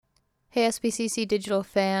Hey, SBCC Digital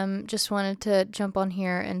fam, just wanted to jump on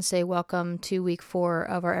here and say welcome to week 4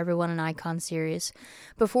 of our Everyone an Icon series.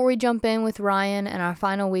 Before we jump in with Ryan and our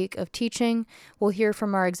final week of teaching, we'll hear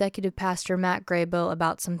from our executive pastor, Matt Graybill,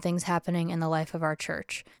 about some things happening in the life of our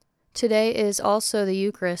church. Today is also the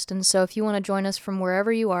Eucharist, and so if you want to join us from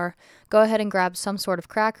wherever you are, go ahead and grab some sort of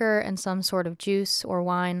cracker and some sort of juice or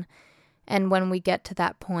wine. And when we get to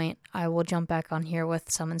that point, I will jump back on here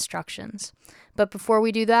with some instructions. But before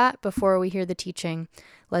we do that, before we hear the teaching,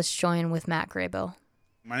 let's join with Matt Graybill.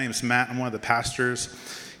 My name is Matt. I'm one of the pastors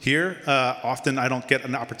here. Often I don't get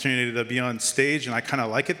an opportunity to be on stage, and I kind of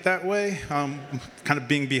like it that way. Kind of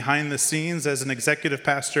being behind the scenes as an executive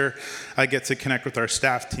pastor, I get to connect with our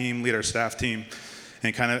staff team, lead our staff team,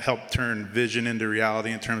 and kind of help turn vision into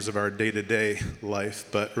reality in terms of our day-to-day life,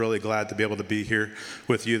 but really glad to be able to be here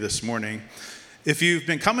with you this morning. If you've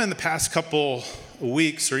been coming the past couple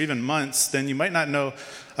weeks or even months, then you might not know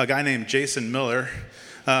a guy named Jason Miller.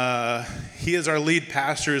 He is our lead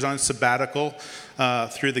pastor, who's on sabbatical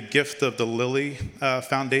through the gift of the Lilly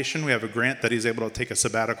Foundation. We have a grant that he's able to take a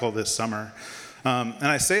sabbatical this summer. And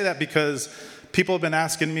I say that because people have been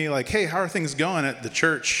asking me, like, hey, how are things going at the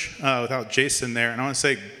church without Jason there? And I want to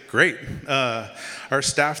say, great. Our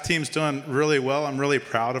staff team's doing really well. I'm really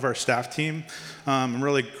proud of our staff team. I'm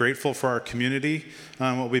really grateful for our community,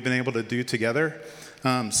 what we've been able to do together.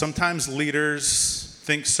 Sometimes leaders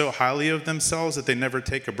think so highly of themselves that they never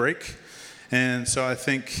take a break. And so I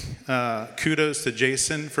think kudos to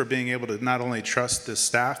Jason for being able to not only trust the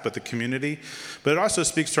staff, but the community. But it also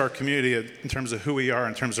speaks to our community in terms of who we are,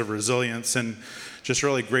 in terms of resilience, and just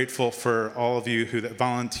really grateful for all of you who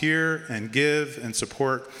volunteer and give and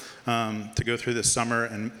support to go through this summer.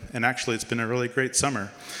 And actually, it's been a really great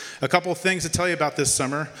summer. A couple of things to tell you about this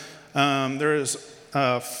summer. There is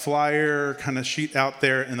a flyer kind of sheet out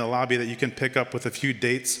there in the lobby that you can pick up with a few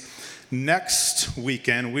dates. Next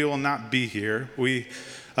weekend, we will not be here. We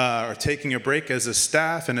are taking a break as a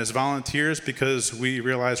staff and as volunteers because we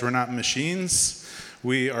realize we're not machines.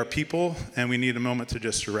 We are people, and we need a moment to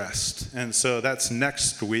just rest. And so that's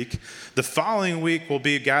next week. The following week, we'll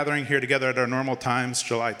be gathering here together at our normal times,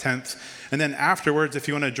 July 10th. And then afterwards, if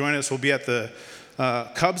you want to join us, we'll be at the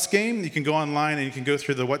Cubs game. You can go online and you can go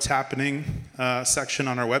through the What's Happening section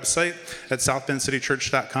on our website at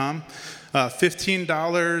southbendcitychurch.com.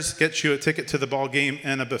 $15 gets you a ticket to the ball game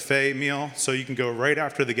and a buffet meal, so you can go right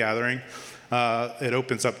after the gathering. It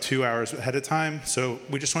opens up 2 hours ahead of time, so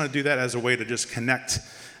we just want to do that as a way to just connect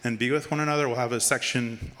and be with one another. We'll have a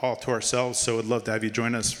section all to ourselves, so we'd love to have you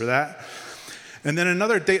join us for that. And then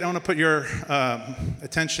another date I want to put your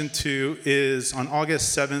attention to is on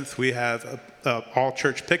August 7th, we have an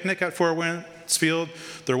all-church picnic at Fort Winsfield.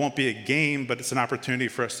 There won't be a game, but it's an opportunity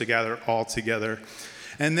for us to gather all together.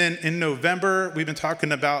 And then in November, we've been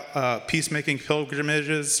talking about peacemaking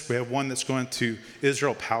pilgrimages. We have one that's going to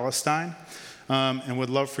Israel, Palestine, and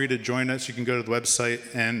would love for you to join us. You can go to the website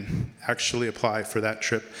and actually apply for that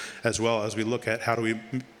trip, as well as we look at how do we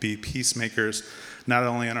be peacemakers, not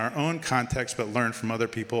only in our own context, but learn from other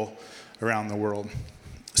people around the world.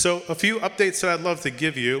 So a few updates that I'd love to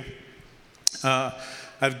give you. I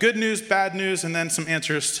have good news, bad news, and then some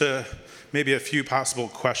answers to maybe a few possible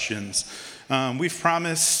questions. We've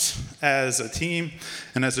promised as a team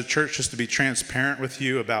and as a church just to be transparent with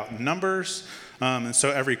you about numbers. And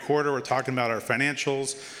so every quarter we're talking about our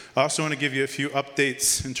financials. I also want to give you a few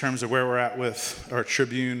updates in terms of where we're at with our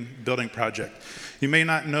Tribune building project. You may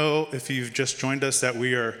not know, if you've just joined us, that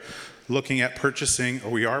we are looking at purchasing,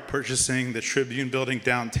 or we are purchasing, the Tribune building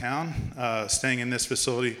downtown. Staying in this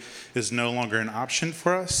facility is no longer an option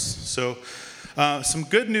for us. So some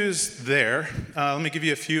good news there. Let me give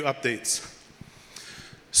you a few updates.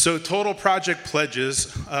 So total project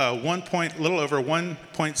pledges, little over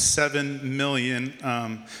 1.7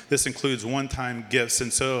 million. This includes one-time gifts,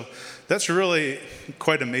 and so that's really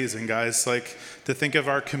quite amazing, guys. Like, to think of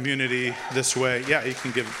our community this way. Yeah, you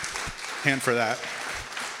can give a hand for that.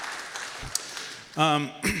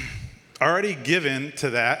 Already given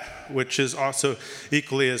to that, which is also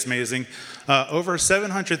equally as amazing. Over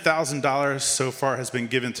 $700,000 so far has been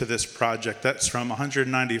given to this project. That's from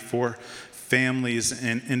 194 families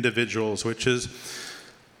and individuals, which is,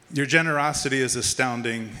 your generosity is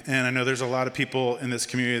astounding. And I know there's a lot of people in this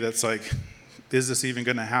community that's like, is this even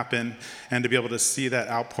going to happen? And to be able to see that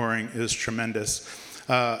outpouring is tremendous.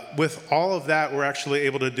 With all of that, we're actually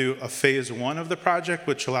able to do a phase 1 of the project,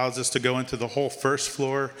 which allows us to go into the whole first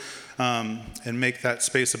floor and make that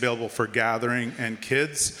space available for gathering and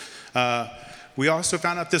kids. We also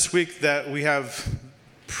found out this week that we have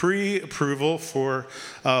pre-approval for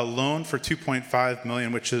a loan for $2.5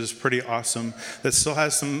 million, which is pretty awesome. That still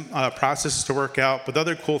has some processes to work out, but the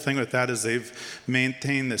other cool thing with that is they've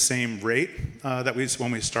maintained the same rate that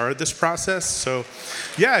when we started this process. So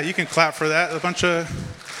yeah, you can clap for that. A bunch of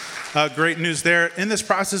great news there. In this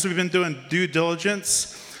process, we've been doing due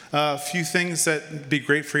diligence. A few things that would be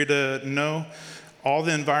great for you to know. All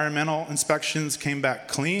the environmental inspections came back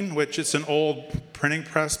clean, which it's an old printing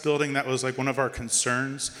press building that was like one of our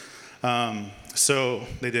concerns. So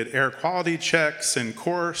they did air quality checks and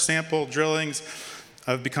core sample drillings.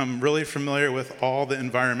 I've become really familiar with all the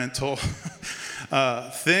environmental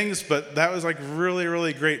things, but that was like really,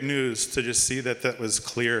 really great news to just see that that was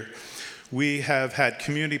clear. We have had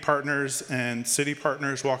community partners and city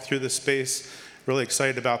partners walk through the space. Really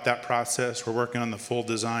excited about that process. We're working on the full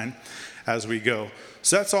design as we go.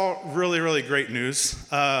 So that's all really, really great news.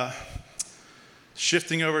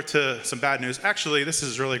 Shifting over to some bad news. Actually, this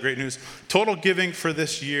is really great news. Total giving for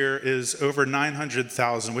this year is over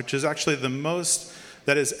 $900,000, which is actually the most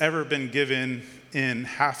that has ever been given in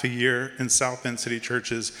half a year in South Bend City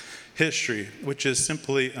Church's history, which is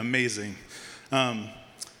simply amazing.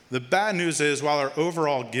 The bad news is while our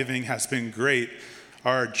overall giving has been great,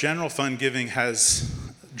 our general fund giving has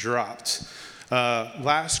dropped.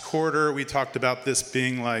 Last quarter, we talked about this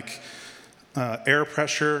being like air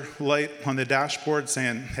pressure light on the dashboard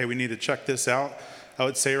saying, hey, we need to check this out. I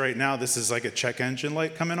would say right now, this is like a check engine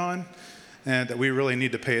light coming on and that we really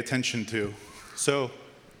need to pay attention to. So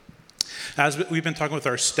as we've been talking with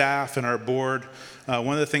our staff and our board,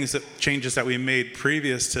 one of the changes that we made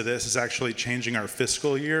previous to this is actually changing our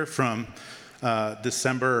fiscal year from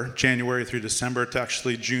January through December to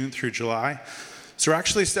actually June through July. So we're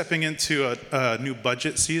actually stepping into a new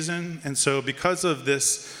budget season. And so because of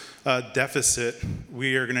this deficit,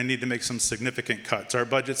 we are going to need to make some significant cuts. Our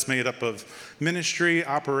budget's made up of ministry,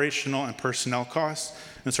 operational, and personnel costs.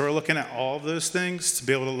 And so we're looking at all of those things to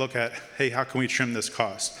be able to look at, hey, how can we trim this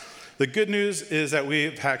cost? The good news is that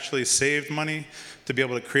we've actually saved money to be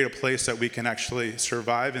able to create a place that we can actually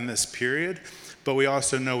survive in this period. But we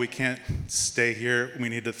also know we can't stay here. We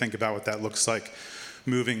need to think about what that looks like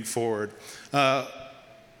moving forward. A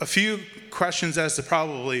few questions as to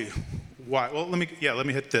probably why. Well, let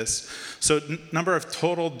me hit this. So number of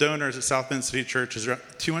total donors at South Bend City Church is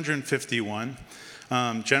 251.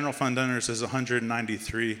 General fund donors is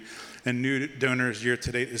 193. And new donors year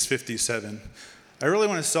to date is 57. I really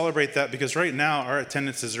want to celebrate that because right now our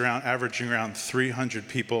attendance is averaging around 300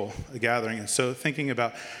 people a gathering. And so thinking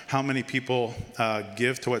about how many people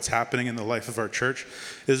give to what's happening in the life of our church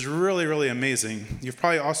is really, really amazing. You've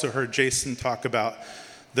probably also heard Jason talk about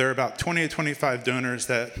there are about 20 to 25 donors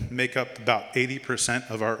that make up about 80%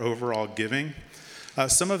 of our overall giving.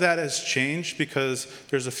 Some of that has changed because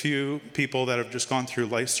there's a few people that have just gone through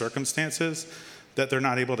life circumstances that they're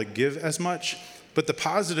not able to give as much. But the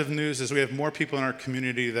positive news is we have more people in our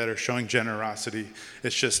community that are showing generosity.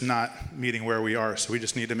 It's just not meeting where we are, so we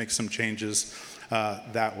just need to make some changes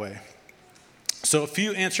that way. So a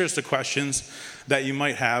few answers to questions that you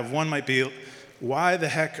might have. One might be, why the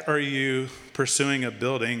heck are you pursuing a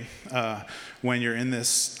building when you're in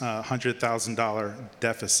this $100,000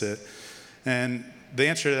 deficit? And the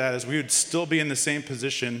answer to that is we would still be in the same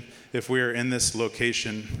position if we were in this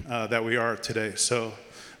location that we are today. So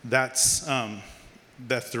that's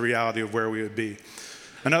the reality of where we would be.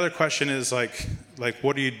 Another question is like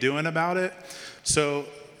what are you doing about it? So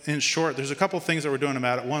in short, there's a couple things that we're doing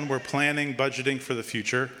about it. One, we're planning, budgeting for the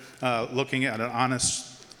future, looking at an honest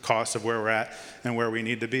cost of where we're at and where we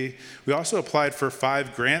need to be. We also applied for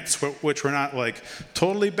 5 grants, which we're not like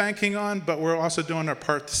totally banking on, but we're also doing our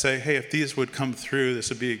part to say, hey, if these would come through, this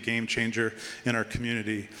would be a game changer in our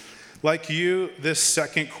community. Like you, this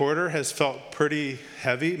second quarter has felt pretty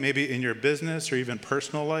heavy, maybe in your business or even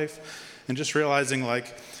personal life, and just realizing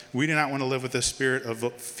like we do not want to live with a spirit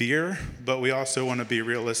of fear, but we also want to be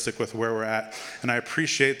realistic with where we're at. And I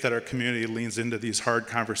appreciate that our community leans into these hard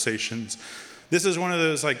conversations. This is one of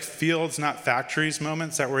those like fields, not factories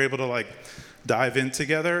moments that we're able to like dive in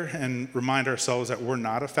together and remind ourselves that we're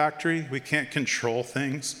not a factory. We can't control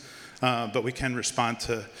things, but we can respond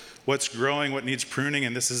to what's growing, what needs pruning,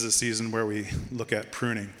 and this is a season where we look at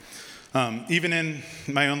pruning. Even in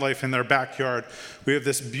my own life, in our backyard, we have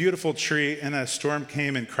this beautiful tree, and a storm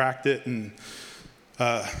came and cracked it, and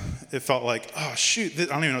it felt like, oh shoot, I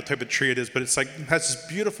don't even know what type of tree it is, but it's like, it has this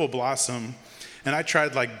beautiful blossom, and I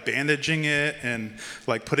tried like bandaging it and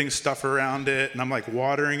like putting stuff around it, and I'm like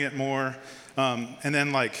watering it more, and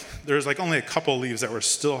then like, there's like only a couple leaves that were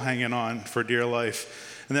still hanging on for dear life.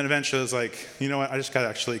 And then eventually I was like, you know what, I just got to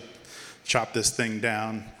actually chop this thing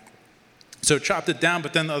down. So chopped it down,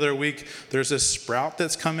 but then the other week, there's this sprout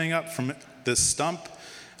that's coming up from this stump.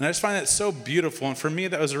 And I just find that so beautiful. And for me,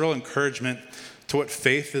 that was a real encouragement to what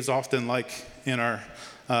faith is often like in our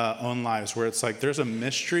own lives, where it's like there's a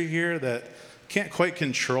mystery here that can't quite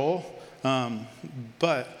control,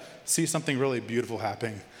 but see something really beautiful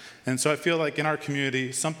happening. And so I feel like in our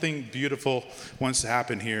community, something beautiful wants to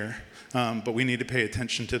happen here, but we need to pay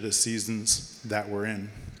attention to the seasons that we're in.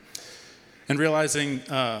 And realizing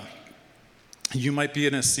you might be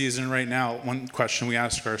in a season right now. One question we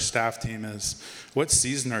ask our staff team is, what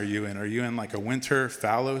season are you in? Are you in like a winter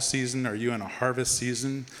fallow season? Are you in a harvest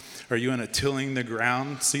season? Are you in a tilling the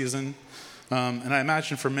ground season? And I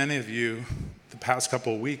imagine for many of you, the past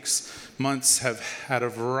couple of weeks, months have had a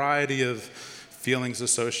variety of feelings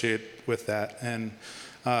associated with that. And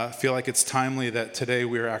feel like it's timely that today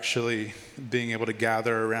we're actually being able to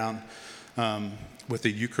gather around with the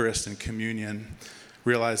Eucharist and communion,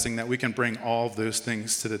 realizing that we can bring all of those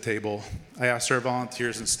things to the table. I asked our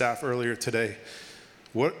volunteers and staff earlier today,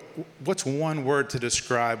 what's one word to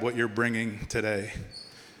describe what you're bringing today?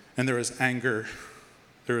 And there was anger,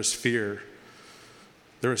 there was fear,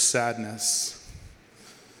 there was sadness.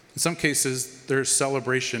 In some cases, there's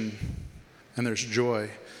celebration and there's joy.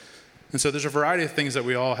 And so there's a variety of things that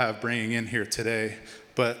we all have bringing in here today,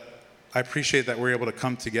 but I appreciate that we're able to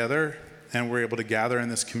come together and we're able to gather in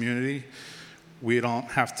this community. We don't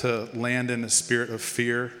have to land in a spirit of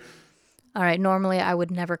fear. All right, normally I would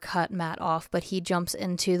never cut Matt off, but he jumps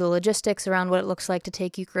into the logistics around what it looks like to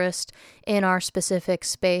take Eucharist in our specific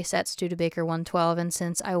space at Studebaker 112. And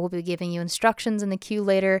since I will be giving you instructions in the queue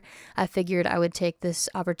later, I figured I would take this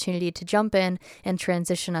opportunity to jump in and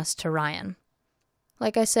transition us to Ryan.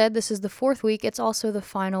 Like I said, this is the 4th week. It's also the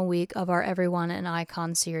final week of our Everyone an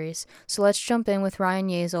Icon series. So let's jump in with Ryan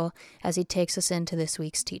Yeazel as he takes us into this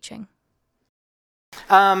week's teaching.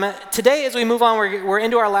 Today, as we move on, we're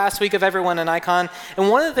into our last week of Everyone an Icon. And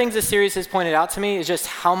one of the things this series has pointed out to me is just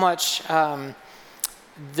how much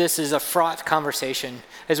this is a fraught conversation.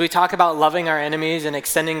 As we talk about loving our enemies and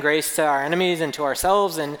extending grace to our enemies and to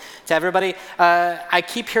ourselves and to everybody, I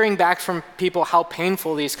keep hearing back from people how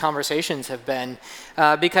painful these conversations have been.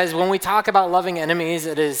 Because when we talk about loving enemies,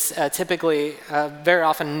 it is typically very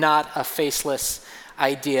often not a faceless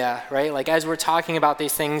idea, right? Like as we're talking about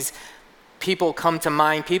these things, people come to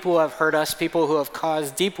mind, people who have hurt us, people who have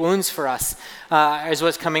caused deep wounds for us, is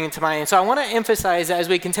what's coming into mind. And so I want to emphasize as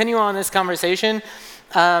we continue on this conversation,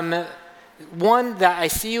 one, that I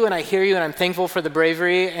see you and I hear you and I'm thankful for the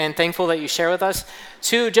bravery and thankful that you share with us.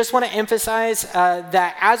 2, just want to emphasize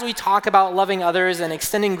that as we talk about loving others and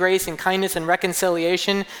extending grace and kindness and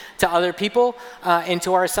reconciliation to other people and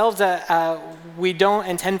to ourselves, that we don't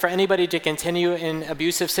intend for anybody to continue in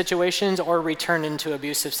abusive situations or return into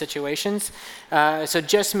abusive situations. So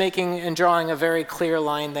just making and drawing a very clear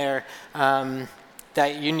line there,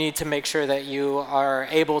 that you need to make sure that you are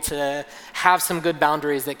able to have some good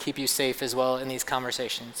boundaries that keep you safe as well in these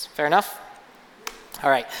conversations. Fair enough? All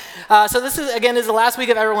right. So this is the last week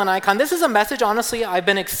of Everyone Icon. This is a message, honestly, I've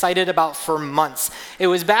been excited about for months. It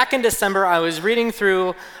was back in December. I was reading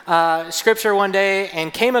through scripture one day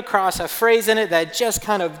and came across a phrase in it that just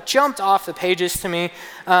kind of jumped off the pages to me.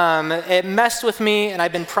 It messed with me, and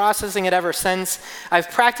I've been processing it ever since. I've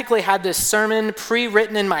practically had this sermon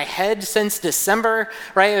pre-written in my head since December,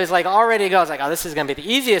 right? It was like all ready to go. I was like, oh, this is going to be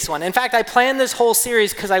the easiest one. In fact, I planned this whole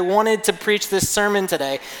series because I wanted to preach this sermon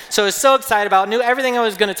today. So I was so excited about it, knew everything I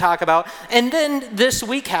was going to talk about. And then this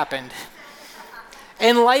week happened.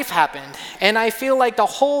 And life happened. And I feel like the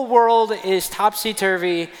whole world is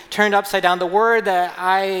topsy-turvy, turned upside down. The word that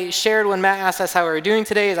I shared when Matt asked us how we were doing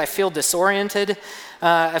today is I feel disoriented.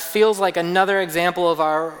 It feels like another example of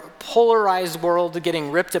our polarized world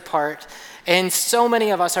getting ripped apart. And so many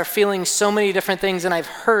of us are feeling so many different things, and I've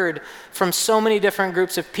heard from so many different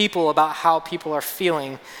groups of people about how people are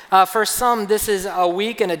feeling. For some, this is a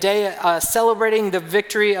week and a day celebrating the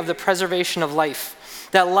victory of the preservation of life,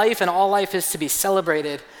 that life and all life is to be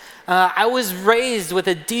celebrated. I was raised with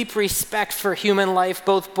a deep respect for human life,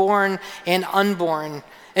 both born and unborn.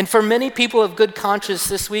 And for many people of good conscience,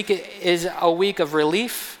 this week is a week of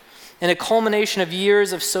relief and a culmination of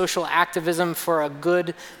years of social activism for a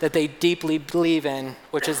good that they deeply believe in,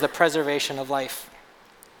 which is the preservation of life.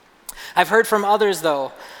 I've heard from others,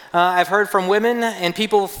 though. I've heard from women and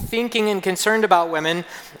people thinking and concerned about women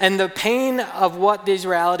and the pain of what these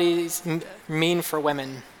realities mean for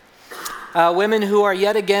women. Women who are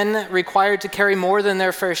yet again required to carry more than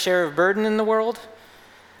their fair share of burden in the world.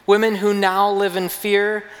 Women who now live in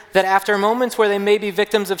fear that after moments where they may be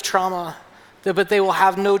victims of trauma, but they will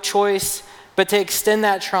have no choice but to extend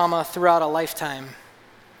that trauma throughout a lifetime.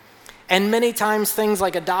 And many times things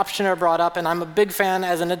like adoption are brought up, and I'm a big fan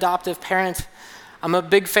as an adoptive parent. I'm a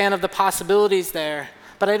big fan of the possibilities there.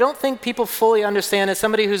 But I don't think people fully understand, as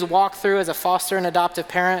somebody who's walked through as a foster and adoptive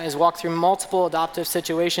parent, has walked through multiple adoptive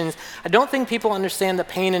situations, I don't think people understand the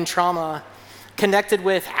pain and trauma connected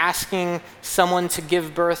with asking someone to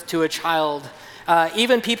give birth to a child.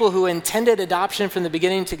 Even people who intended adoption from the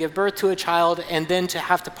beginning to give birth to a child and then to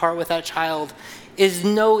have to part with that child is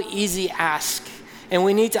no easy ask. And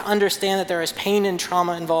we need to understand that there is pain and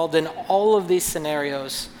trauma involved in all of these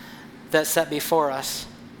scenarios that's set before us.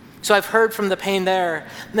 So I've heard from the pain there.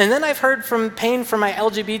 And then I've heard from pain from my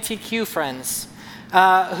LGBTQ friends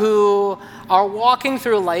who are walking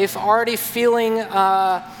through life already feeling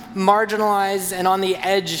marginalized and on the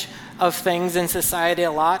edge of things in society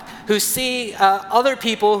a lot, who see other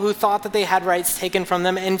people who thought that they had rights taken from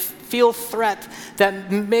them and feel threat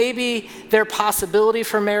that maybe their possibility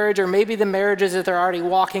for marriage or maybe the marriages that they're already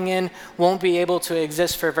walking in won't be able to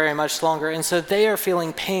exist for very much longer. And so they are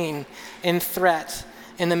feeling pain and threat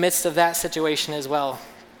in the midst of that situation as well.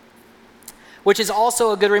 Which is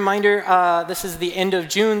also a good reminder, this is the end of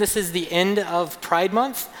June, this is the end of Pride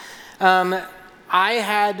Month. And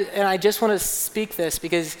I just want to speak this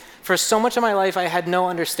because for so much of my life, I had no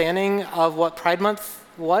understanding of what Pride Month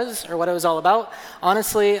was or what it was all about.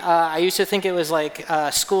 Honestly, I used to think it was like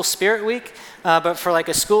school spirit week, but for like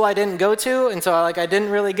a school I didn't go to, and so I didn't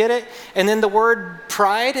really get it. And then the word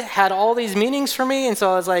pride had all these meanings for me, and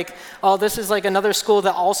so I was like, oh, this is like another school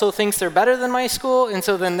that also thinks they're better than my school, and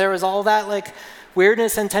so then there was all that like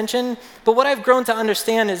weirdness and tension. But what I've grown to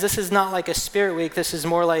understand is this is not like a spirit week, this is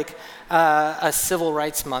more like a civil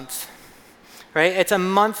rights month. Right? It's a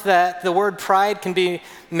month that the word pride can be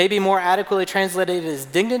maybe more adequately translated as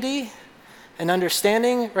dignity and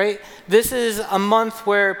understanding, right? This is a month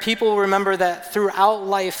where people remember that throughout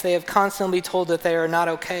life they have constantly been told that they are not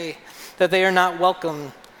okay, that they are not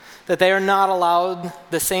welcome, that they are not allowed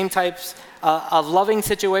the same types of loving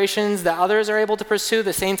situations that others are able to pursue,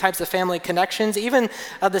 the same types of family connections, even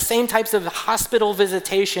the same types of hospital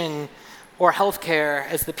visitation or healthcare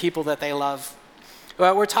as the people that they love.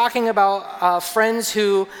 We're talking about friends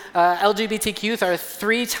who, LGBT youth, are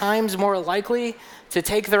 3 times more likely to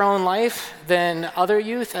take their own life than other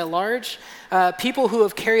youth at large. People who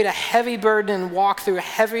have carried a heavy burden and walked through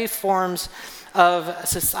heavy forms of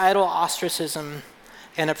societal ostracism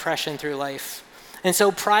and oppression through life. And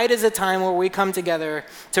so Pride is a time where we come together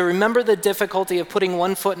to remember the difficulty of putting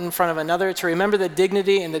one foot in front of another, to remember the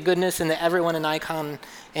dignity and the goodness and the everyone an icon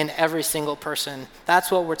in every single person. That's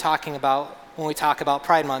what we're talking about when we talk about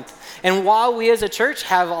Pride Month. And while we as a church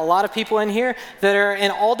have a lot of people in here that are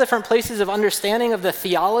in all different places of understanding of the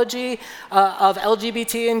theology of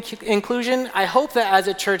LGBT inclusion, I hope that as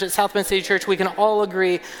a church at South Bend City Church, we can all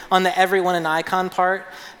agree on the everyone an icon part,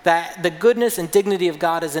 that the goodness and dignity of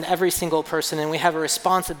God is in every single person, and we have a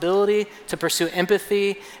responsibility to pursue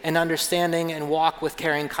empathy and understanding and walk with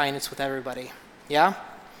caring kindness with everybody. Yeah?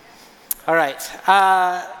 All right.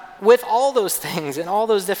 With all those things and all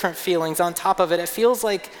those different feelings on top of it, it feels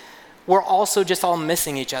like we're also just all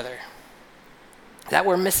missing each other. That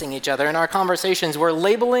we're missing each other in our conversations. We're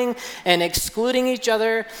labeling and excluding each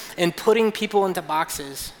other and putting people into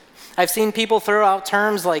boxes. I've seen people throw out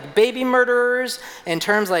terms like baby murderers and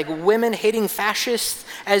terms like women-hating fascists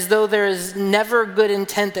as though there is never good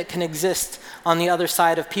intent that can exist on the other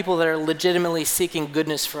side of people that are legitimately seeking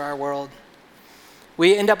goodness for our world.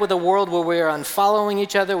 We end up with a world where we are unfollowing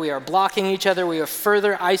each other, we are blocking each other, we are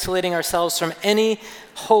further isolating ourselves from any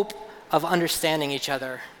hope of understanding each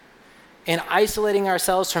other, and isolating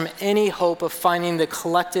ourselves from any hope of finding the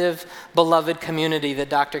collective, beloved community that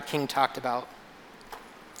Dr. King talked about.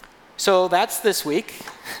 So that's this week.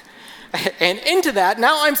 And into that,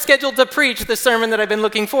 now I'm scheduled to preach the sermon that I've been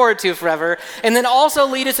looking forward to forever, and then also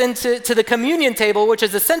lead us into the communion table, which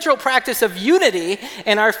is the central practice of unity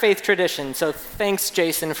in our faith tradition. So thanks,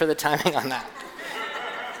 Jason, for the timing on that.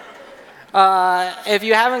 If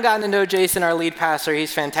you haven't gotten to know Jason, our lead pastor,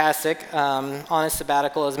 he's fantastic. On his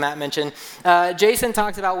sabbatical, as Matt mentioned. Jason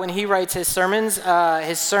talks about when he writes his sermons, he's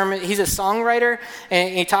a songwriter,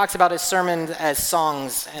 and he talks about his sermons as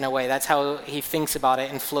songs in a way. That's how he thinks about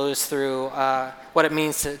it and flows through what it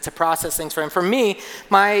means to process things for him. For me,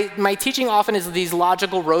 my teaching often is these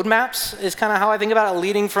logical roadmaps, is kind of how I think about it,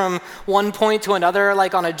 leading from one point to another,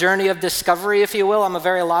 like on a journey of discovery, if you will. I'm a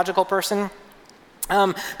very logical person.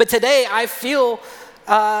 But today I feel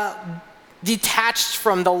detached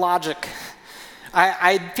from the logic.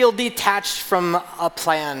 I feel detached from a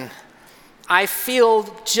plan. I feel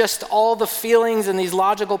just all the feelings, and these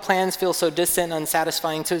logical plans feel so distant and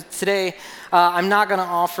unsatisfying. So today I'm not going to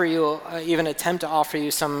offer you, even attempt to offer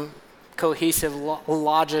you some cohesive,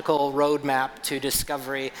 logical roadmap to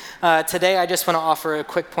discovery. Today, I just want to offer a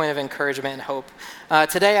quick point of encouragement and hope.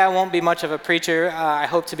 Today, I won't be much of a preacher. I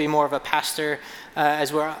hope to be more of a pastor,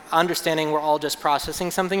 as we're understanding we're all just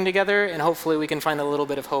processing something together, and hopefully we can find a little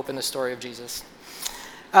bit of hope in the story of Jesus.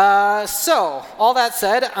 So, all that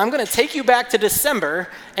said, I'm going to take you back to December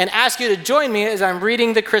and ask you to join me as I'm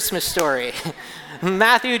reading the Christmas story.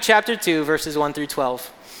 Matthew chapter 2, verses 1 through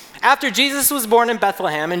 12. After Jesus was born in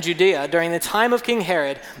Bethlehem in Judea during the time of King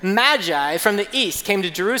Herod, Magi from the east came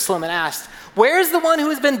to Jerusalem and asked, "Where is the one who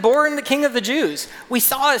has been born the King of the Jews? We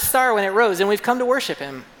saw his star when it rose, and we've come to worship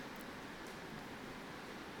him."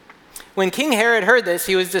 When King Herod heard this,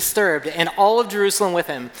 he was disturbed, and all of Jerusalem with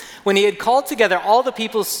him. When he had called together all the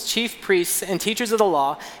people's chief priests and teachers of the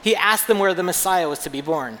law, he asked them where the Messiah was to be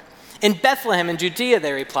born. "In Bethlehem in Judea,"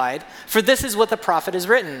 they replied, "for this is what the prophet has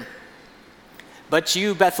written. But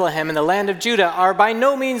you, Bethlehem, in the land of Judah, are by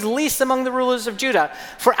no means least among the rulers of Judah,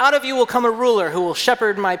 for out of you will come a ruler who will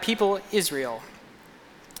shepherd my people Israel."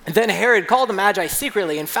 And then Herod called the Magi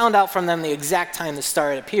secretly and found out from them the exact time the star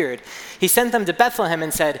had appeared. He sent them to Bethlehem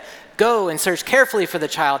and said, "Go and search carefully for the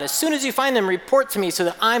child. As soon as you find him, report to me so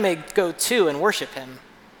that I may go too and worship him."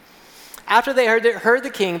 After they heard the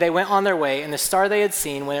king, they went on their way, and the star they had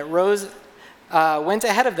seen when it rose went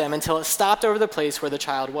ahead of them until it stopped over the place where the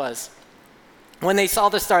child was. When they saw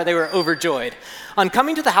the star, they were overjoyed. On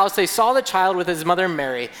coming to the house, they saw the child with his mother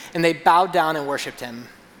Mary, and they bowed down and worshipped him.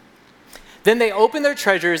 Then they opened their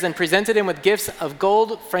treasures and presented him with gifts of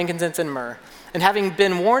gold, frankincense, and myrrh. And having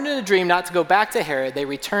been warned in a dream not to go back to Herod, they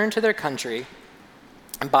returned to their country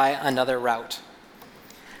by another route.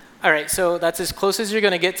 All right, so that's as close as you're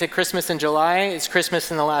going to get to Christmas in July. It's Christmas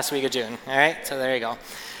in the last week of June. All right, so there you go.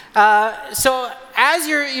 So as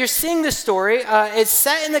you're seeing this story, it's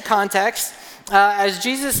set in the context as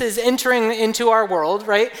Jesus is entering into our world,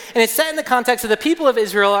 right? And it's set in the context of the people of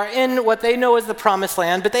Israel are in what they know as the Promised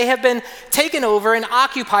Land, but they have been taken over and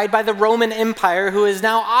occupied by the Roman Empire, who is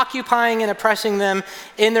now occupying and oppressing them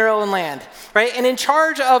in their own land, right? And in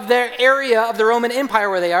charge of their area of the Roman Empire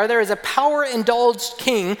where they are, there is a power-indulged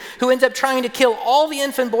king who ends up trying to kill all the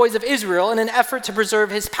infant boys of Israel in an effort to preserve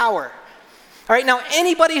his power. All right, now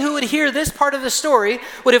anybody who would hear this part of the story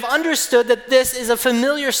would have understood that this is a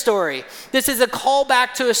familiar story. This is a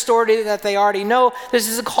callback to a story that they already know. This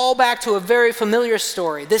is a callback to a very familiar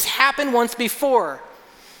story. This happened once before.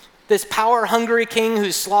 This power-hungry king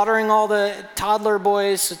who's slaughtering all the toddler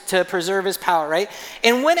boys to preserve his power, right?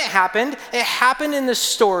 And when it happened in the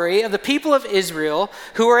story of the people of Israel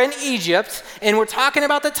who are in Egypt, and we're talking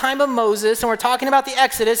about the time of Moses, and we're talking about the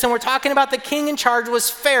Exodus, and we're talking about the king in charge was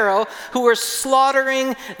Pharaoh, who were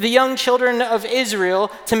slaughtering the young children of Israel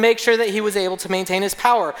to make sure that he was able to maintain his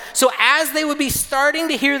power. So as they would be starting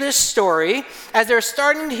to hear this story, as they're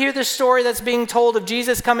starting to hear this story that's being told of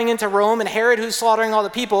Jesus coming into Rome and Herod who's slaughtering all the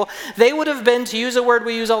people, they would have been, to use a word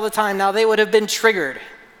we use all the time now, they would have been triggered,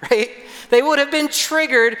 right? They would have been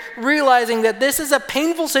triggered realizing that this is a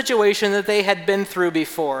painful situation that they had been through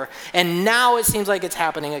before, and now it seems like it's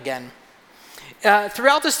happening again.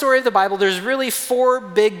 Throughout the story of the Bible, there's really 4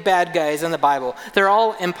 big bad guys in the Bible. They're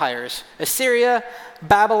all empires: Assyria,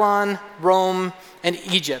 Babylon, Rome, and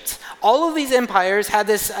Egypt. All of these empires had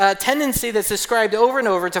this tendency that's described over and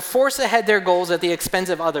over to force ahead their goals at the expense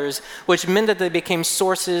of others, which meant that they became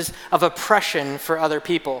sources of oppression for other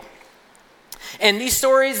people. And these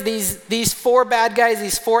stories, these 4 bad guys,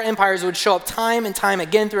 these 4 empires would show up time and time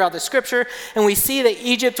again throughout the scripture, and we see that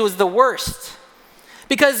Egypt was the worst.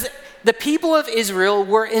 Because the people of Israel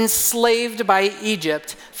were enslaved by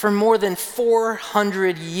Egypt for more than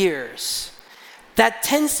 400 years. That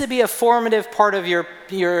tends to be a formative part of your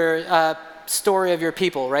story of your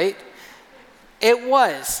people, right? It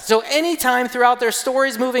was. So anytime throughout their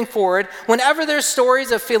stories moving forward, whenever there's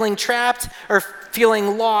stories of feeling trapped or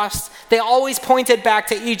feeling lost, they always pointed back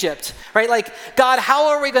to Egypt, right? Like, God, how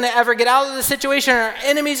are we going to ever get out of this situation? Our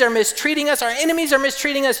enemies are mistreating us. Our enemies are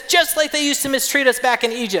mistreating us just like they used to mistreat us back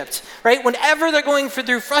in Egypt, right? Whenever they're going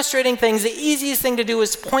through frustrating things, the easiest thing to do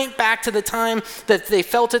is point back to the time that they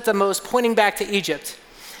felt it the most, pointing back to Egypt.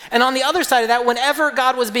 And on the other side of that, whenever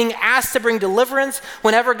God was being asked to bring deliverance,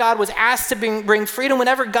 whenever God was asked to bring freedom,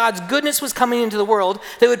 whenever God's goodness was coming into the world,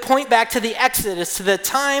 they would point back to the Exodus, to the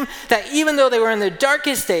time that even though they were in the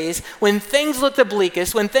darkest days, when things looked the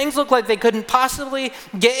bleakest, when things looked like they couldn't possibly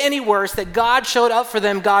get any worse, that God showed up for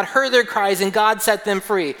them, God heard their cries, and God set them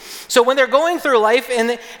free. So when they're going through life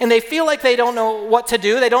and they feel like they don't know what to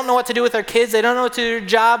do, they don't know what to do with their kids, they don't know what to do with their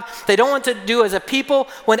job, they don't know what to do as a people,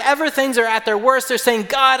 whenever things are at their worst, they're saying,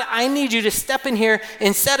 God, I need you to step in here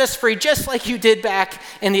and set us free just like you did back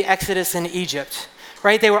in the Exodus in Egypt,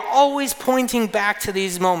 right? They were always pointing back to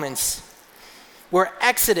these moments where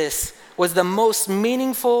Exodus was the most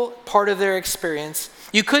meaningful part of their experience.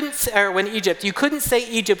 You couldn't say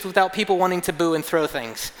Egypt without people wanting to boo and throw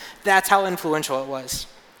things. That's how influential it was.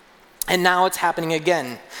 And now it's happening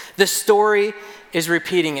again. The story is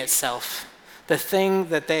repeating itself. The thing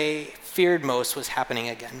that they feared most was happening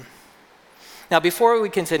again. Now, before we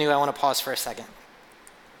continue, I want to pause for a second.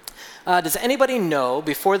 Does anybody know,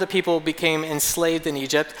 before the people became enslaved in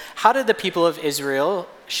Egypt, how did the people of Israel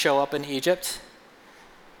show up in Egypt?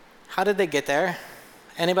 How did they get there?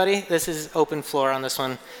 Anybody? This is open floor on this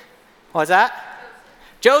one. What's that?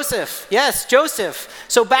 Joseph. Yes, Joseph.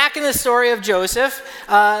 So back in the story of Joseph,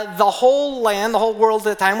 the whole land, the whole world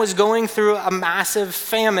at the time was going through a massive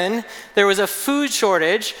famine. There was a food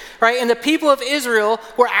shortage, right? And the people of Israel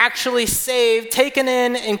were actually saved, taken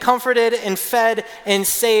in and comforted and fed and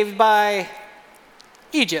saved by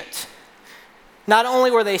Egypt. Not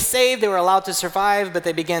only were they saved, they were allowed to survive, but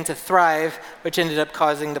they began to thrive, which ended up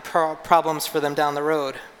causing the problems for them down the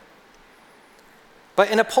road. But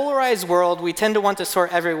in a polarized world, we tend to want to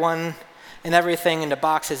sort everyone and everything into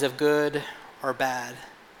boxes of good or bad,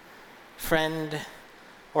 friend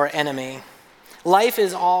or enemy. Life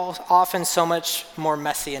is often so much more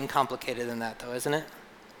messy and complicated than that, though, isn't it?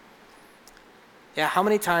 Yeah, how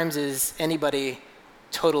many times is anybody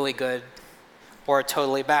totally good or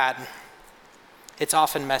totally bad? It's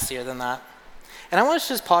often messier than that. And I want to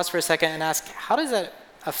just pause for a second and ask, how does that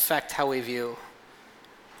affect how we view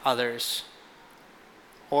others?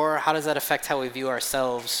 Or how does that affect how we view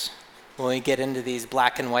ourselves when we get into these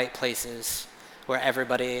black and white places where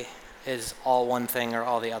everybody is all one thing or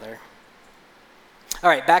all the other? All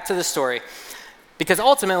right, back to the story. Because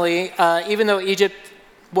ultimately, even though Egypt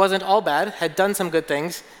wasn't all bad, had done some good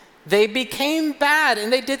things, they became bad,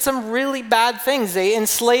 and they did some really bad things. They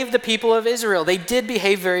enslaved the people of Israel. They did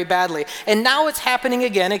behave very badly. And now it's happening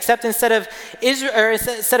again, except instead of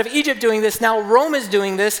Egypt doing this, now Rome is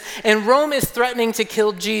doing this, and Rome is threatening to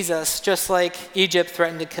kill Jesus, just like Egypt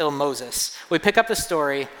threatened to kill Moses. We pick up the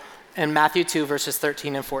story in Matthew 2, verses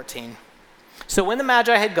 13 and 14. So when the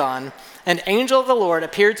Magi had gone, an angel of the Lord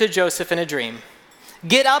appeared to Joseph in a dream.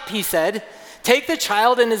 "Get up," he said, "take the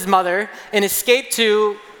child and his mother and escape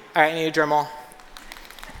to..." All right, I need a drum roll.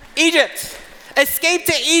 Egypt. Escape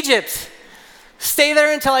to Egypt. Stay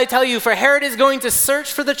there until I tell you, for Herod is going to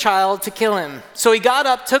search for the child to kill him. So he got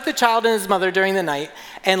up, took the child and his mother during the night,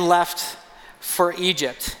 and left for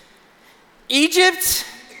Egypt. Egypt?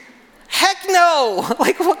 Heck no.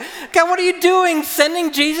 God, what are you doing?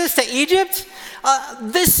 Sending Jesus to Egypt?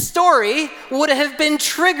 This story would have been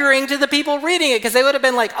triggering to the people reading it, because they would have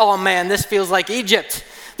been like, oh man, this feels like Egypt.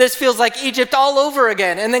 This feels like Egypt all over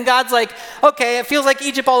again. And then God's like, okay, it feels like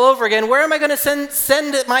Egypt all over again. Where am I going to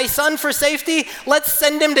send my son for safety? Let's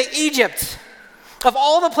send him to Egypt. Of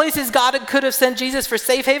all the places God could have sent Jesus for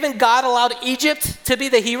safe haven, God allowed Egypt to be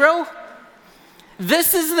the hero.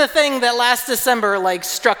 This is the thing that last December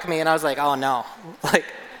struck me, and I was like, oh no.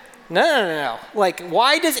 No.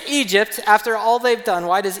 Why does Egypt, after all they've done,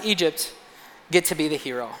 why does Egypt get to be the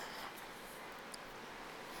hero?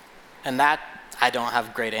 And that, I don't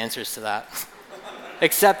have great answers to that,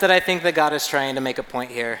 except that I think that God is trying to make a point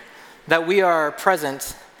here, that we are our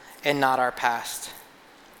present and not our past.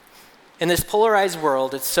 In this polarized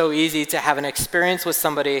world, it's so easy to have an experience with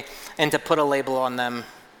somebody and to put a label on them,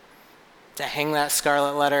 to hang that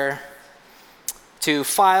scarlet letter, to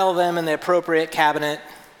file them in the appropriate cabinet,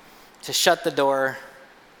 to shut the door,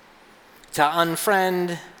 to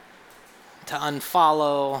unfriend, to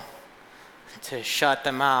unfollow, to shut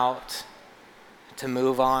them out, to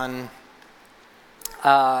move on.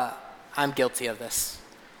 I'm guilty of this.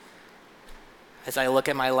 As I look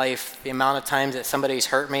at my life, the amount of times that somebody's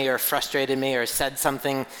hurt me or frustrated me or said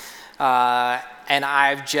something, and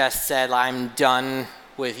I've just said, I'm done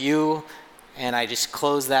with you, and I just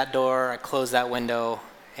close that door, I close that window,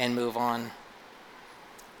 and move on.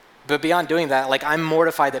 But beyond doing that, I'm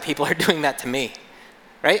mortified that people are doing that to me,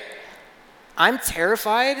 right? I'm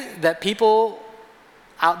terrified that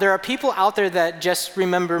there are people out there that just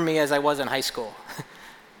remember me as I was in high school.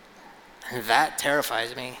 That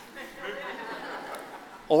terrifies me.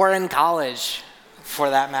 Or in college,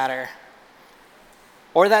 for that matter.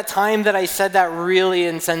 Or that time that I said that really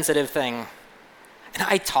insensitive thing. And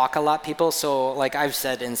I talk a lot, people, so I've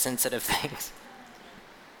said insensitive things.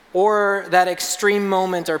 Or that extreme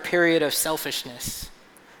moment or period of selfishness,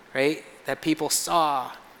 right? That people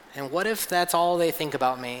saw. And what if that's all they think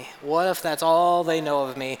about me? What if that's all they know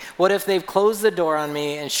of me? What if they've closed the door on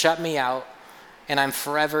me and shut me out, and I'm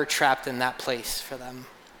forever trapped in that place for them?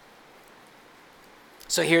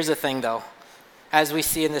 So here's the thing, though. as we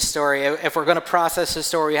see in this story. If we're going to process the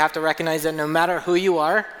story, you have to recognize that no matter who you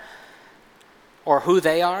are or who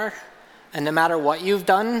they are, and no matter what you've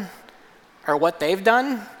done or what they've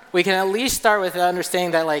done, we can at least start with the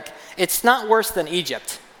understanding that, like, it's not worse than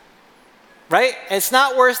Egypt, right? It's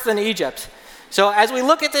not worse than Egypt. So as we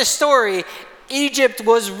look at this story, Egypt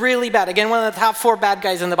was really bad. Again, one of the top 4 bad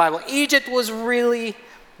guys in the Bible. Egypt was really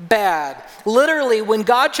bad. Literally, when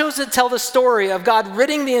God chose to tell the story of God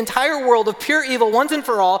ridding the entire world of pure evil once and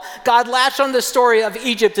for all, God latched on the story of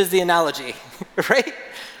Egypt as the analogy, right?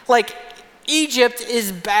 Like, Egypt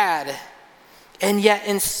is bad. And yet,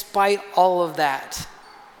 in spite all of that,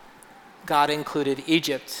 God included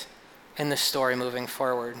Egypt in the story moving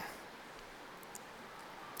forward.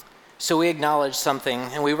 So we acknowledge something,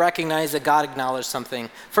 and we recognize that God acknowledged something.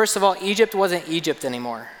 First of all, Egypt wasn't Egypt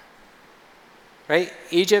anymore, right?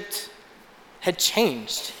 Egypt had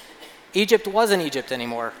changed. Egypt wasn't Egypt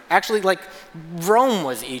anymore. Actually, like, Rome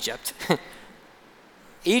was Egypt.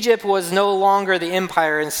 Egypt was no longer the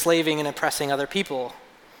empire enslaving and oppressing other people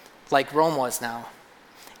like Rome was now.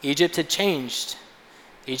 Egypt had changed.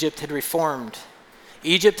 Egypt had reformed.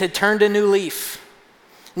 Egypt had turned a new leaf.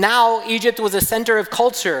 Now Egypt was a center of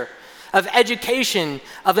culture, of education,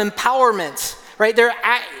 of empowerment, right?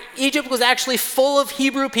 Egypt was actually full of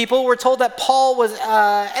Hebrew people. We're told that Paul was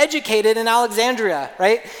educated in Alexandria,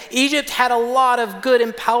 right? Egypt had a lot of good,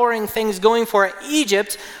 empowering things going for it.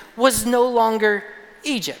 Egypt was no longer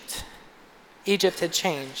Egypt. Egypt had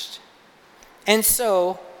changed. And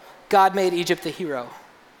so God made Egypt the hero.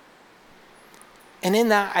 And in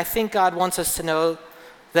that, I think God wants us to know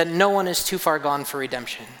that no one is too far gone for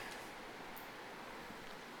redemption.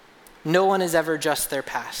 No one is ever just their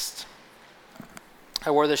past.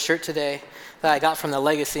 I wore this shirt today that I got from the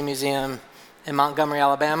Legacy Museum in Montgomery,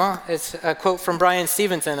 Alabama. It's a quote from Brian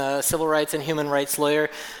Stevenson, a civil rights and human rights lawyer.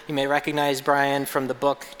 You may recognize Brian from the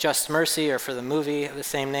book Just Mercy or for the movie of the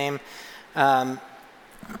same name. And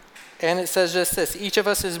it says just this: each of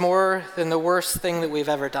us is more than the worst thing that we've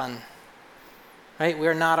ever done. Right? We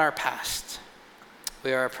are not our past.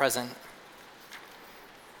 We are our present.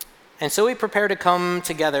 And so we prepare to come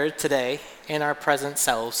together today in our present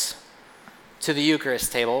selves to the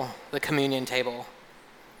Eucharist table, the communion table.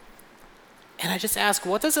 And I just ask,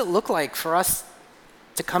 what does it look like for us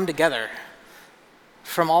to come together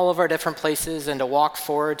from all of our different places and to walk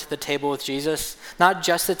forward to the table with Jesus? Not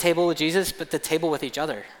just the table with Jesus, but the table with each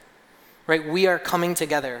other. Right? We are coming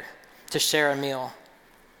together to share a meal.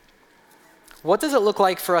 What does it look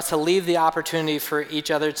like for us to leave the opportunity for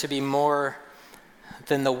each other to be more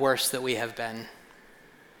than the worst that we have been?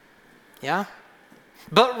 Yeah?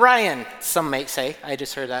 But Ryan, some might say, I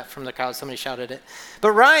just heard that from the crowd, somebody shouted it.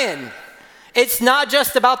 But Ryan, it's not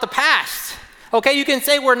just about the past. Okay, you can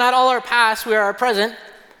say we're not all our past, we are our present.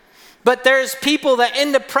 But there's people that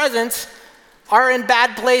in the present are in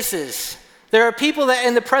bad places. There are people that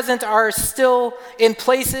in the present are still in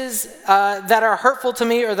places that are hurtful to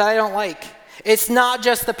me or that I don't like. It's not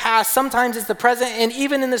just the past. Sometimes it's the present, and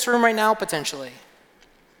even in this room right now, potentially.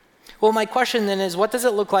 Well, my question then is, what does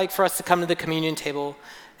it look like for us to come to the communion table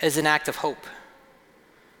as an act of hope?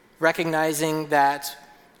 Recognizing that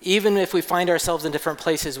even if we find ourselves in different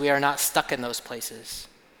places, we are not stuck in those places.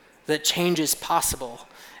 That change is possible.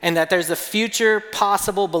 And that there's a future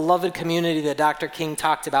possible beloved community that Dr. King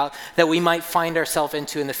talked about that we might find ourselves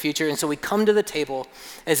into in the future. And so we come to the table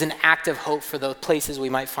as an act of hope for those places we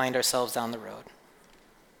might find ourselves down the road.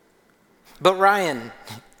 But Ryan,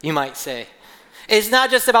 you might say, it's not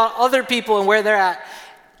just about other people and where they're at.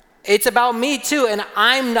 It's about me too, and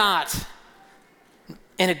I'm not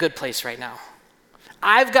in a good place right now.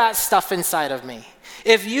 I've got stuff inside of me.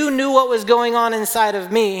 If you knew what was going on inside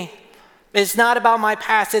of me, it's not about my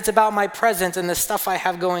past, it's about my present and the stuff I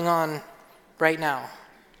have going on right now.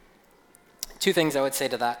 2 things I would say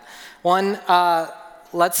to that. One,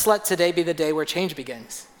 let's let today be the day where change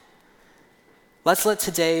begins. Let's let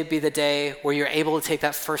today be the day where you're able to take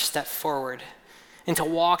that first step forward into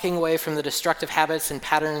walking away from the destructive habits and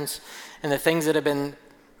patterns and the things that have been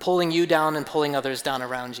pulling you down and pulling others down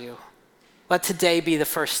around you. Let today be the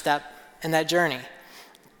first step in that journey.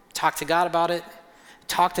 Talk to God about it.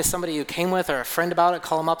 Talk to somebody you came with or a friend about it.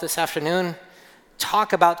 Call them up this afternoon.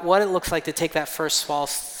 Talk about what it looks like to take that first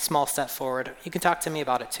small step forward. You can talk to me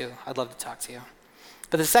about it too. I'd love to talk to you.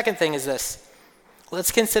 But the second thing is this.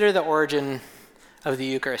 Let's consider the origin of the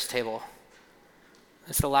Eucharist table.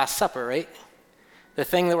 It's the Last Supper, right? The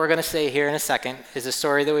thing that we're going to say here in a second is a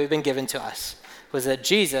story that we've been given to us. Was that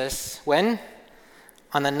Jesus, when?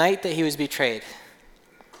 On the night that he was betrayed,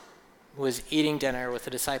 was eating dinner with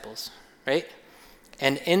the disciples, right?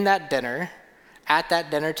 And in that dinner, at that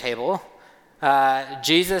dinner table,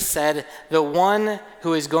 Jesus said, the one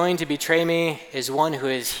who is going to betray me is one who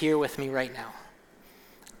is here with me right now.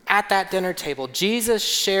 At that dinner table, Jesus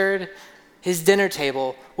shared his dinner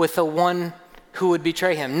table with the one who would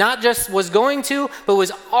betray him. Not just was going to, but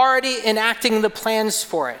was already enacting the plans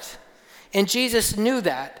for it. And Jesus knew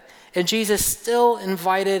that. And Jesus still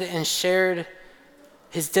invited and shared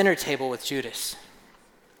his dinner table with Judas.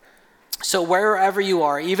 So wherever you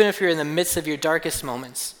are, even if you're in the midst of your darkest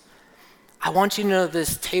moments, I want you to know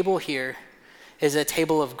this table here is a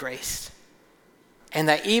table of grace. And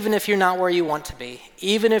that even if you're not where you want to be,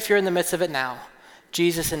 even if you're in the midst of it now,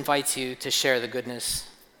 Jesus invites you to share the goodness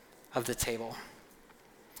of the table.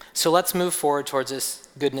 So let's move forward towards this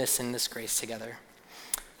goodness and this grace together.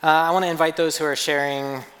 I want to invite those who are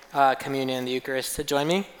sharing communion in the Eucharist to join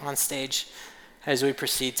me on stage as we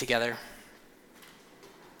proceed together.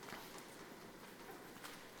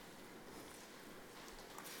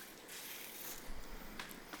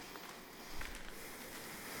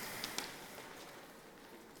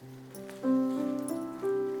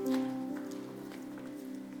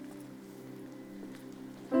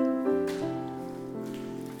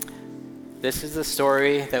 This is the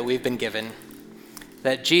story that we've been given,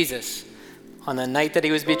 that Jesus, on the night that he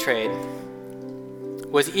was betrayed,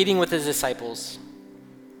 was eating with his disciples.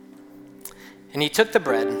 And he took the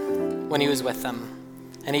bread when he was with them,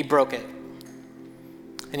 and he broke it.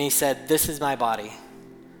 And he said, "This is my body,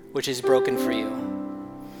 which is broken for you.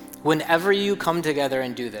 Whenever you come together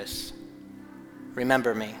and do this,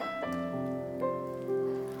 remember me."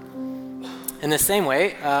 In the same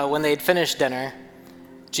way, when they had finished dinner,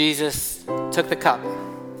 Jesus took the cup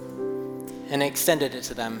and extended it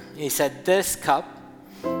to them. He said, "This cup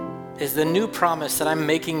is the new promise that I'm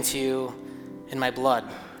making to you in my blood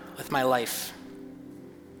with my life.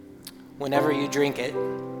 Whenever you drink it,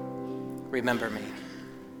 remember me."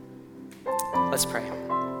 Let's pray.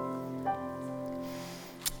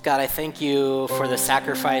 God, I thank you for the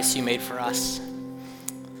sacrifice you made for us.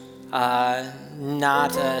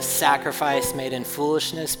 Not a sacrifice made in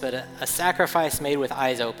foolishness, but a sacrifice made with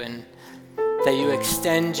eyes open, that you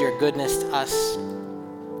extend your goodness to us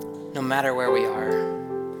no matter where we are.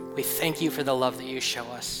 We thank you for the love that you show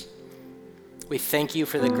us. We thank you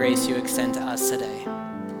for the grace you extend to us today.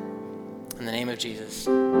 In the name of Jesus,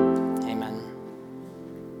 amen.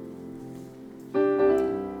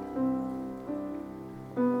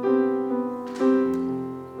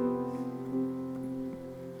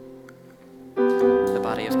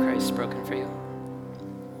 Broken for you.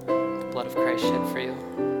 The blood of Christ shed for you.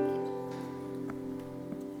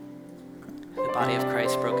 The body of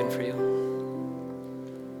Christ broken for you.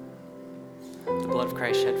 The blood of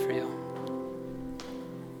Christ shed for you.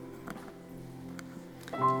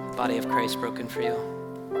 The body of Christ broken for you.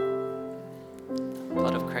 The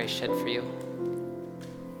blood of Christ shed for you.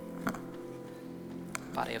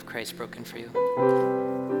 The body of Christ broken for you.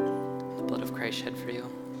 The blood of Christ shed for you.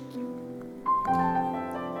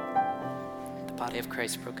 The body of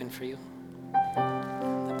Christ broken for you.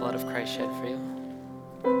 The blood of Christ shed for you.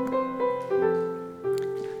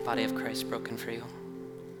 The body of Christ broken for you.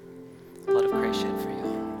 The blood of Christ shed for you.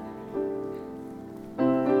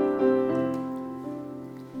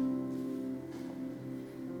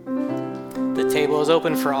 The table is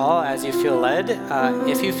open for all as you feel led.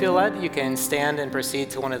 If you feel led, you can stand and proceed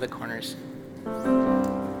to one of the corners.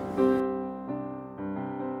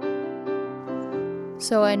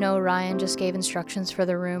 So I know Ryan just gave instructions for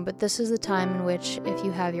the room, but this is the time in which, if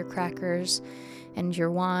you have your crackers and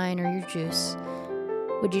your wine or your juice,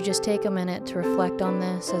 would you just take a minute to reflect on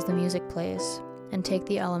this as the music plays, and take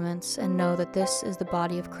the elements and know that this is the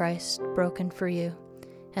body of Christ broken for you,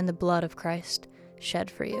 and the blood of Christ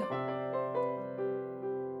shed for you.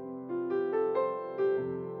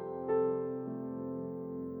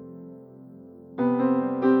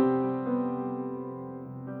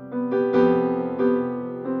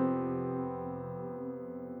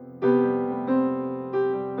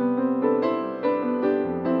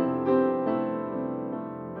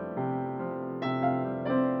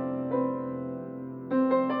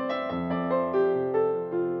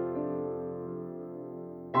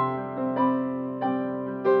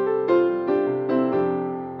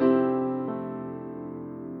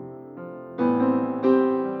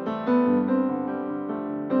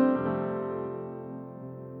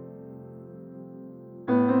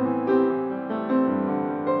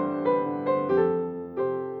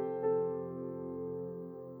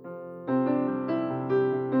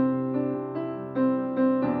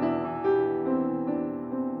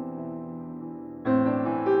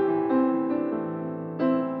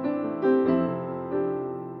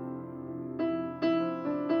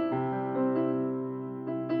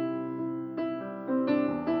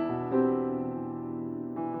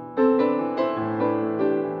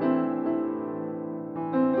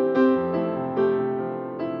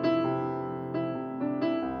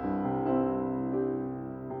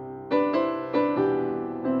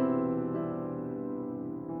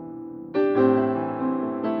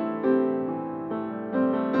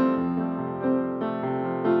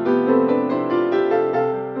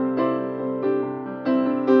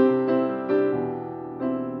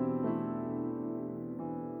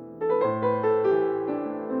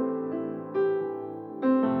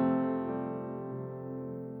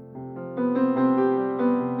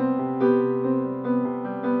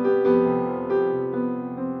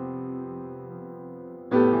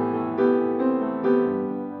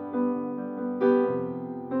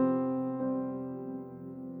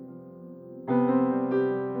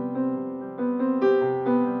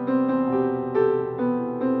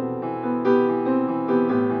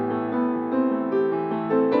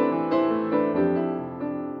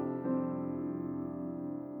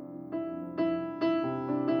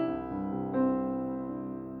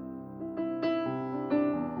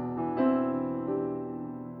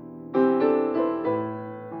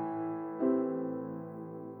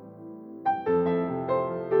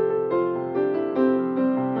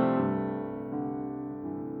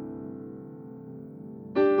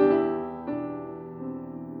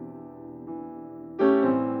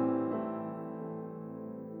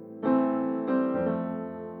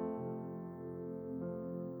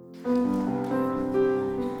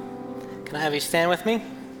 have you stand with me?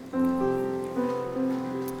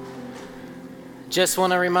 Just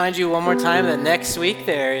want to remind you one more time that next week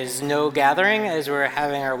there is no gathering as we're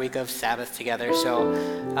having our week of Sabbath together.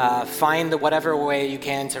 So find whatever way you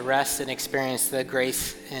can to rest and experience the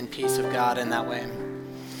grace and peace of God in that way.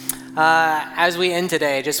 As we end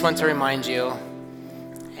today, I just want to remind you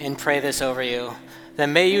and pray this over you, that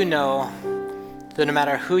may you know that no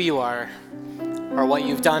matter who you are or what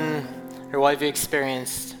you've done or what you've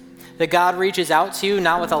experienced, that God reaches out to you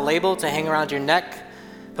not with a label to hang around your neck,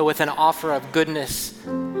 but with an offer of goodness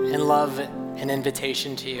and love and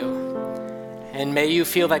invitation to you. And may you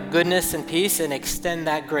feel that goodness and peace and extend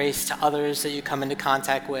that grace to others that you come into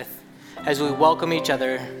contact with as we welcome each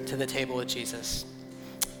other to the table with Jesus.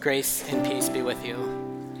 Grace and peace be with you.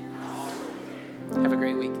 Have a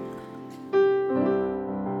great week.